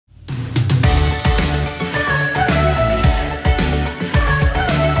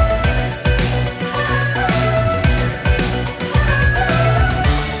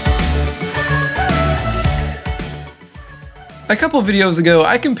A couple videos ago,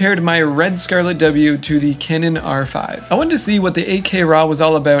 I compared my RED Scarlet-W to the Canon R5. I wanted to see what the 8K RAW was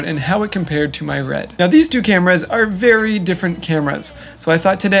all about and how it compared to my RED. Now these two cameras are very different cameras, so I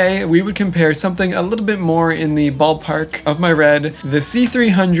thought today we would compare something a little bit more in the ballpark of my RED, the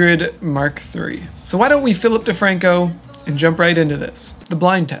C300 Mark III. So why don't we Philip DeFranco and jump right into this. The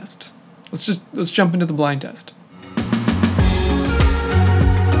blind test. Let's jump into the blind test.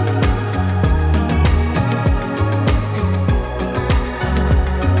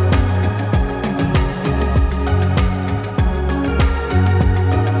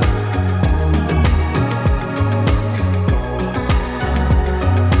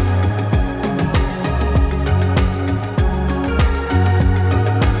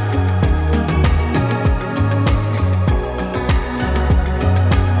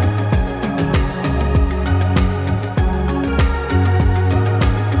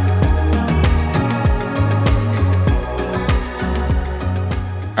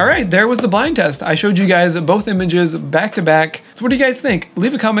 Alright, there was the blind test. I showed you guys both images back to back. So what do you guys think?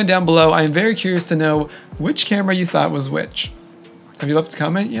 Leave a comment down below. I am very curious to know which camera you thought was which. Have you left a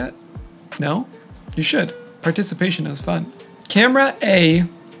comment yet? No? You should. Participation is fun. Camera A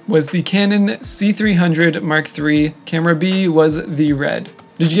was the Canon C300 Mark III. Camera B was the RED.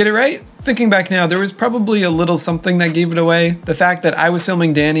 Did you get it right? Thinking back now, there was probably a little something that gave it away. The fact that I was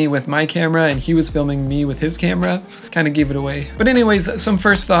filming Danny with my camera and he was filming me with his camera kind of gave it away. But anyways, some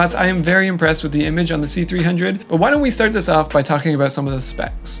first thoughts. I am very impressed with the image on the C300, but why don't we start this off by talking about some of the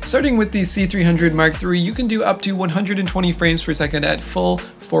specs. Starting with the C300 Mark III, you can do up to 120 frames per second at full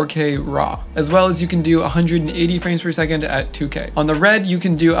 4K RAW, as well as you can do 180 frames per second at 2K. On the RED, you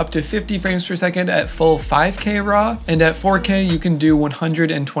can do up to 50 frames per second at full 5K RAW, and at 4K, you can do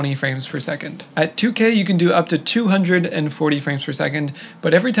 120 frames per second. At 2K, you can do up to 240 frames per second,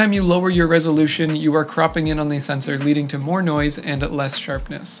 but every time you lower your resolution, you are cropping in on the sensor, leading to more noise and less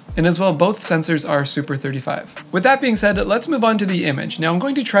sharpness. And as well, both sensors are Super 35. With that being said, let's move on to the image. Now, I'm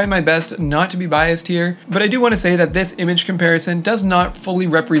going to try my best not to be biased here, but I do want to say that this image comparison does not fully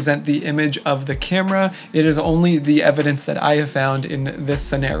represent the image of the camera. It is only the evidence that I have found in this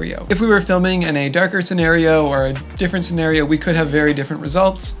scenario. If we were filming in a darker scenario or a different scenario, we could have very different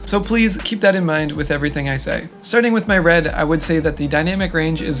results. So please keep that in mind with everything I say. Starting with my RED, I would say that the dynamic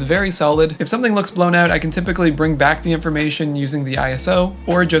range is very solid. If something looks blown out, I can typically bring back the information using the ISO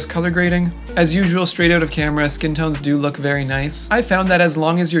or just color grading. As usual, straight out of camera, skin tones do look very nice. I found that as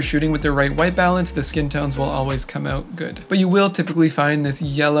long as you're shooting with the right white balance, the skin tones will always come out good. But you will typically find this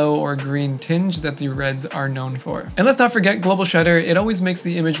yellow or green tinge that the REDs are known for. And let's not forget global shutter. It always makes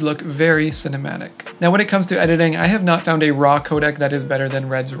the image look very cinematic. Now, when it comes to editing, I have not found a RAW codec that is better than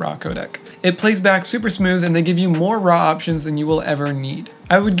RED's RAW codec. It plays back super smooth and they give you more RAW options than you will ever need.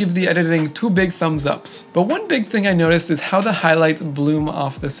 I would give the editing 2 big thumbs ups. But one big thing I noticed is how the highlights bloom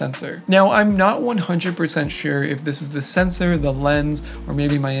off the sensor. Now, I'm not 100% sure if this is the sensor, the lens, or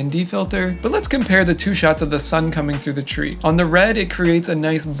maybe my ND filter, but let's compare the 2 shots of the sun coming through the tree. On the RED, it creates a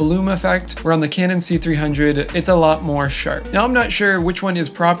nice bloom effect, where on the Canon C300, it's a lot more sharp. Now, I'm not sure which one is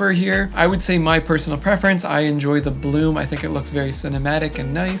proper here. I would say my personal preference, I enjoy the bloom. I think it looks very cinematic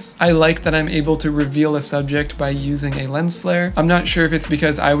and nice. I like that I'm able to reveal a subject by using a lens flare. I'm not sure if it's because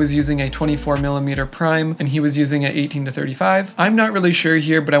I was using a 24mm prime and he was using a 18-35. I'm not really sure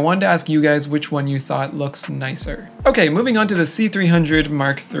here, but I wanted to ask you guys which one you thought looks nicer. Okay, moving on to the C300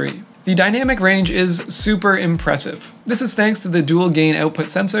 Mark III. The dynamic range is super impressive. This is thanks to the dual gain output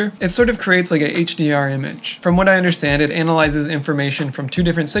sensor. It sort of creates like a HDR image. From what I understand, it analyzes information from 2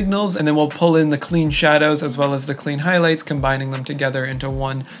 different signals and then will pull in the clean shadows as well as the clean highlights, combining them together into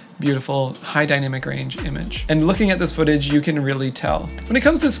one beautiful high dynamic range image. And looking at this footage, you can really tell. When it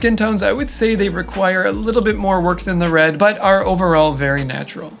comes to skin tones, I would say they require a little bit more work than the RED, but are overall very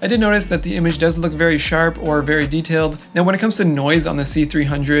natural. I did notice that the image does look very sharp or very detailed. Now, when it comes to noise on the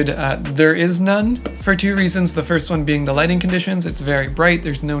C300, there is none for 2 reasons. The first one being the lighting conditions. It's very bright.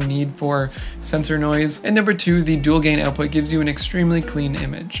 There's no need for sensor noise. And number 2, the dual gain output gives you an extremely clean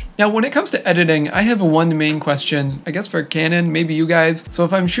image. Now, when it comes to editing, I have one main question, I guess for Canon, maybe you guys. So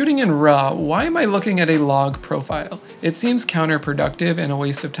if I'm shooting in RAW, why am I looking at a log profile? It seems counterproductive and a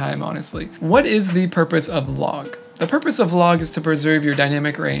waste of time, honestly. What is the purpose of log? The purpose of log is to preserve your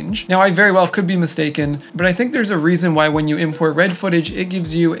dynamic range. Now, I very well could be mistaken, but I think there's a reason why when you import RED footage, it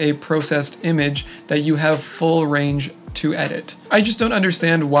gives you a processed image that you have full range to edit. I just don't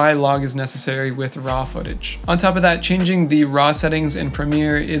understand why log is necessary with raw footage. On top of that, changing the raw settings in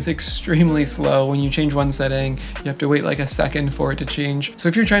Premiere is extremely slow. When you change one setting, you have to wait like a second for it to change. So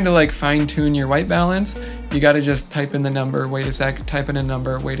if you're trying to like fine tune your white balance, you gotta just type in the number, wait a sec, type in a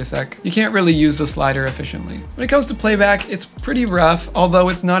number, wait a sec. You can't really use the slider efficiently. When it comes to playback, it's pretty rough, although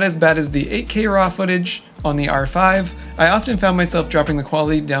it's not as bad as the 8K raw footage on the R5. I often found myself dropping the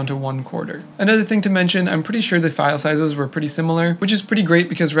quality down to 1/4. Another thing to mention, I'm pretty sure the file sizes were pretty similar, which is pretty great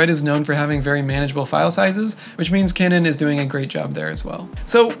because RED is known for having very manageable file sizes, which means Canon is doing a great job there as well.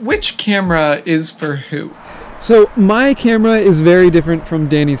 So which camera is for who? So my camera is very different from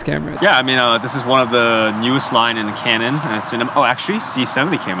Danny's camera. Yeah, I mean, this is one of the newest line in Canon cinema. Oh, actually,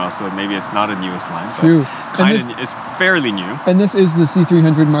 C70 came out, so maybe it's not a newest line. True. It's fairly new. And this is the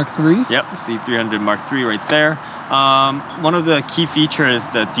C300 Mark III? Yep, C300 Mark III right there. One of the key features is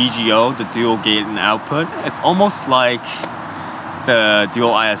the DGO, the dual gate and output. It's almost like the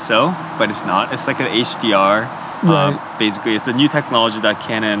dual ISO, but it's not. It's like an HDR. Right. Basically, it's a new technology that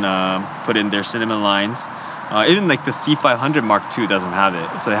Canon put in their cinema lines. Even like the C500 Mark II doesn't have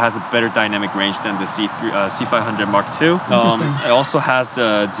it, so it has a better dynamic range than the C500 Mark II. It also has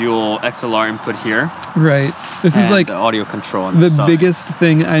the dual XLR input here. Right. This is like the audio control on the side. biggest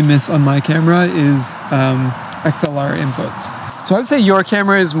thing I miss on my camera is XLR inputs. So I'd say your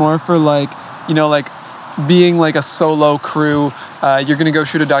camera is more for like, you know, like being like a solo crew. You're gonna go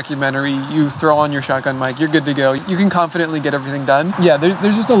shoot a documentary, you throw on your shotgun mic, you're good to go. You can confidently get everything done. Yeah,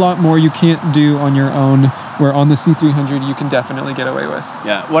 there's just a lot more you can't do on your own, where on the C300 you can definitely get away with.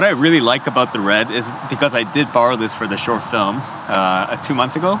 Yeah, what I really like about the RED is because I did borrow this for the short film 2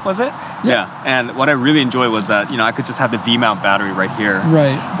 months ago, was it? Yeah. And what I really enjoyed was that, you know, I could just have the V-mount battery right here.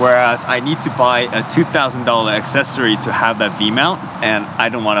 Right. Whereas I need to buy a $2,000 accessory to have that V-mount, and I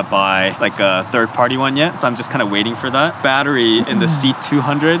don't want to buy like a third-party one yet, so I'm just kind of waiting for that. Battery in the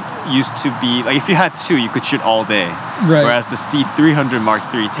C200 used to be, like if you had two, you could shoot all day. Right. Whereas the C300 Mark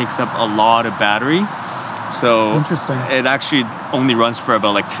III takes up a lot of battery. So interesting. It actually only runs for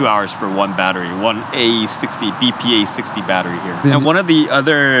about like 2 hours for one battery, one A60 BPA60 battery here. And one of the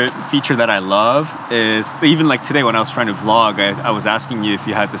other feature that I love is, even like today when I was trying to vlog, I was asking you if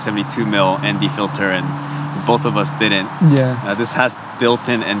you had the 72mm ND filter, and both of us didn't. Yeah. This has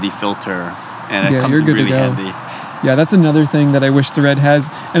built-in ND filter, and it comes in really handy. Yeah, that's another thing that I wish the RED has.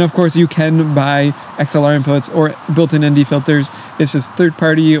 And of course, you can buy XLR inputs or built-in ND filters. It's just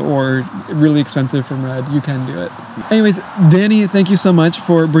third-party or really expensive from RED. You can do it. Anyways, Danny, thank you so much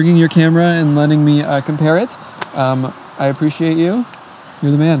for bringing your camera and letting me compare it. I appreciate you.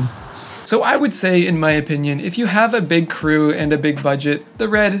 You're the man. So I would say, in my opinion, if you have a big crew and a big budget, the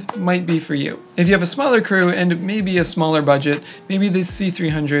RED might be for you. If you have a smaller crew and maybe a smaller budget, maybe the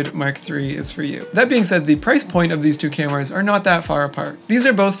C300 Mark III is for you. That being said, the price point of these two cameras are not that far apart. These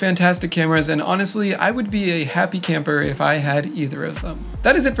are both fantastic cameras, and honestly, I would be a happy camper if I had either of them.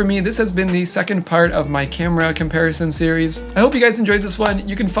 That is it for me. This has been the second part of my camera comparison series. I hope you guys enjoyed this one.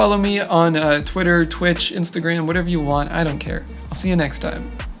 You can follow me on Twitter, Twitch, Instagram, whatever you want. I don't care. I'll see you next time.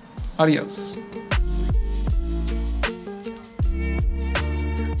 Adios.